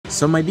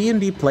So my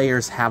D&D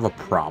players have a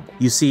problem.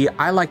 You see,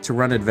 I like to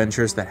run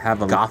adventures that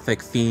have a gothic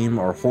theme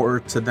or horror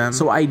to them.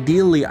 So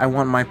ideally, I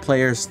want my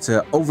players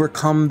to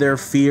overcome their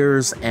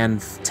fears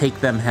and take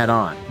them head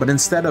on. But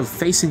instead of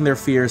facing their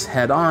fears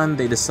head on,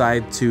 they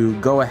decide to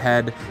go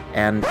ahead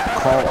and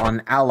call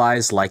on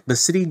allies like the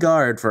city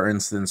guard, for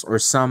instance, or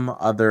some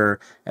other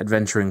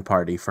adventuring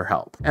party for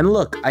help. And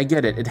look, I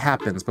get it, it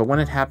happens, but when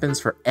it happens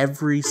for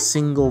every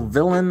single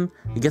villain,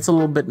 it gets a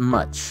little bit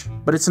much.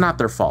 But it's not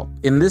their fault.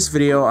 In this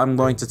video, I'm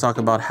going to talk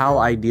about how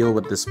I deal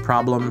with this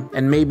problem,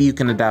 and maybe you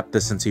can adapt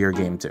this into your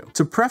game too.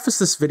 To preface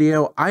this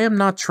video, I am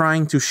not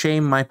trying to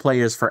shame my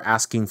players for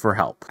asking for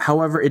help.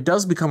 However, it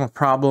does become a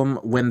problem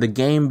when the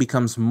game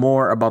becomes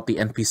more about the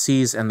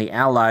NPCs and the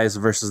allies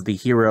versus the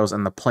heroes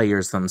and the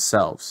players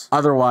themselves.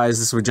 Otherwise,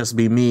 this would just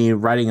be me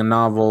writing a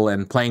novel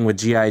and playing with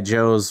G.I.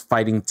 Joes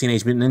fighting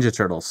Teenage Mutant Ninja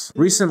Turtles.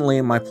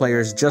 Recently, my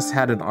players just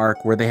had an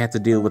arc where they had to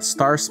deal with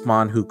Star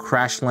Spawn who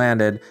crash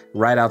landed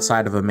right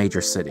outside of a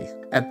major city.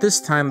 At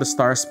this time, the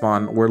Star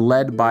Spawn were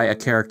led by a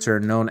character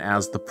known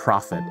as the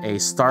Prophet, a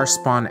Star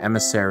Spawn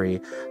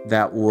emissary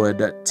that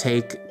would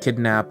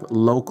kidnap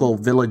local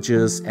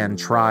villages and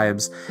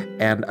tribes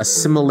and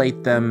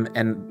assimilate them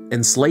and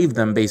enslave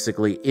them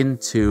basically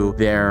into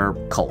their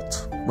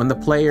cult. When the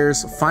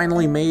players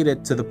finally made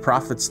it to the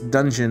Prophet's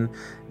dungeon,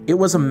 it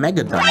was a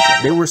mega dungeon.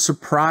 They were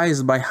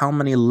surprised by how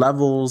many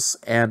levels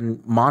and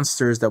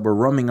monsters that were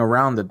roaming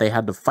around that they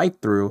had to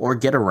fight through or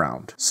get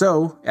around.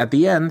 So, at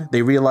the end,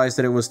 they realized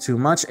that it was too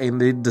much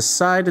and they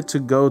decided to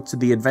go to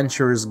the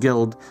Adventurers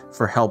Guild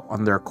for help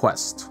on their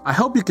quest. I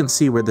hope you can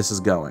see where this is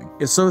going.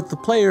 So if the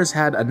players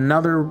had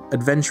another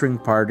adventuring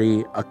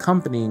party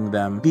accompanying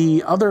them,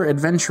 the other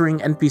adventuring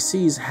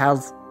NPCs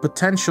have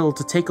potential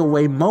to take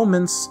away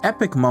moments,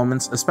 epic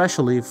moments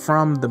especially,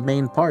 from the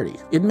main party.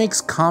 It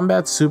makes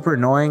combat super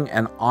annoying,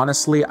 and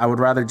honestly, I would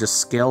rather just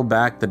scale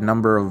back the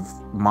number of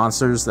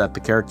monsters that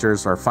the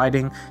characters are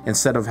fighting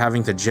instead of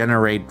having to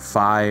generate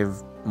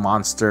 5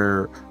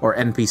 monster or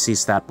NPC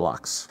stat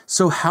blocks.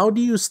 So how do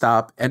you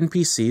stop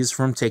NPCs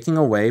from taking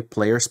away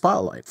player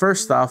spotlight?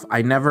 First off,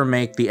 I never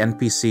make the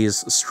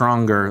NPCs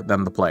stronger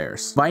than the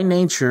players. By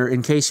nature,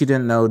 in case you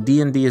didn't know,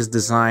 D&D is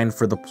designed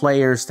for the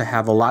players to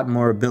have a lot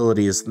more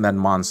abilities than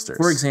monsters.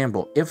 For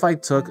example, if I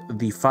took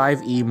the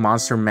 5e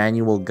monster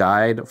manual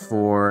guide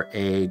for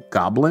a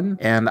goblin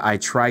and I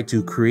try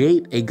to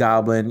create a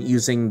goblin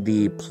using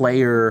the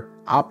player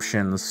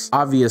options,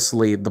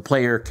 obviously the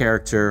player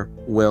character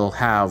will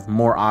have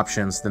more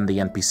options than the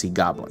NPC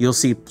goblin. You'll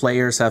see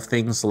players have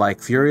things like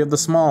Fury of the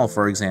Small,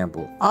 for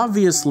example.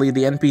 Obviously,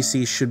 the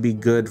NPC should be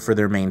good for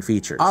their main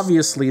features.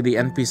 Obviously, the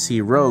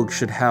NPC rogue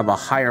should have a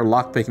higher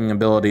lockpicking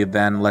ability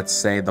than, let's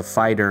say, the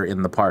fighter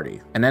in the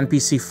party. An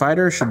NPC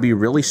fighter should be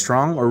really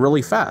strong or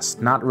really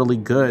fast, not really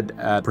good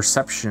at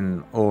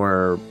perception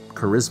or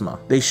charisma.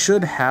 They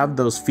should have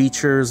those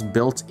features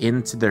built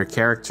into their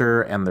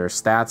character and their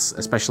stats,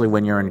 especially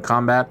when you're in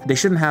combat. They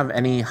shouldn't have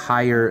any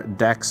higher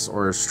dex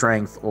or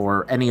strength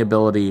or any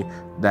ability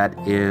that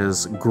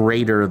is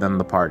greater than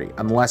the party,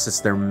 unless it's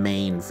their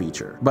main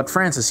feature. But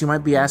Francis, you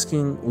might be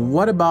asking,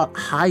 what about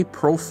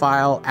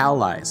high-profile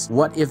allies?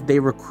 What if they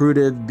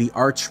recruited the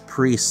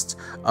archpriest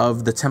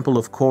of the Temple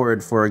of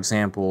Kord, for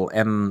example,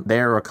 and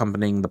they're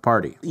accompanying the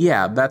party?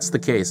 Yeah, that's the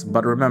case,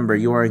 but remember,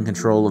 you are in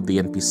control of the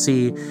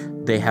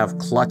NPC. They have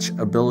clutch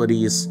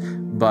abilities,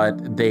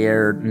 but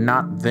they're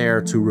not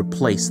there to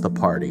replace the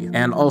party.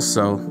 And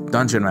also,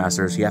 Dungeon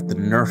Masters, you have to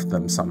nerf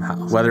them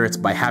somehow. Whether it's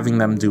by having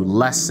them do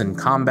less in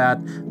combat,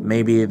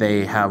 maybe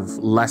they have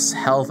less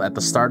health at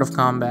the start of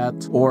combat,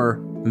 or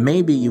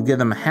maybe you give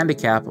them a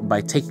handicap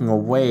by taking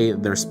away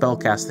their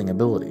spellcasting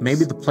ability.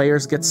 Maybe the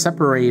players get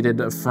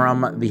separated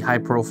from the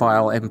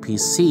high-profile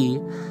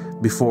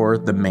NPC before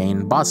the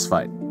main boss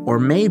fight. Or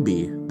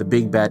maybe the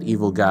big bad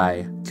evil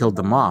guy killed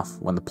them off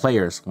when the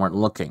players weren't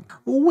looking.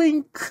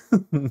 Wink!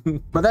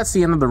 But that's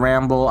the end of the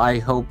ramble. I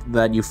hope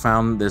that you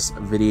found this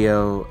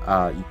video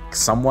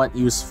somewhat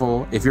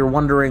useful. If you're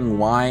wondering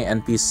why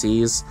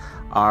NPCs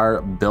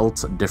are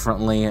built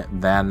differently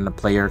than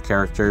player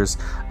characters,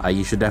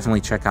 you should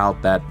definitely check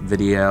out that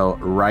video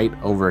right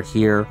over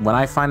here. When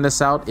I find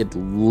this out, it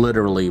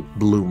literally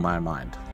blew my mind.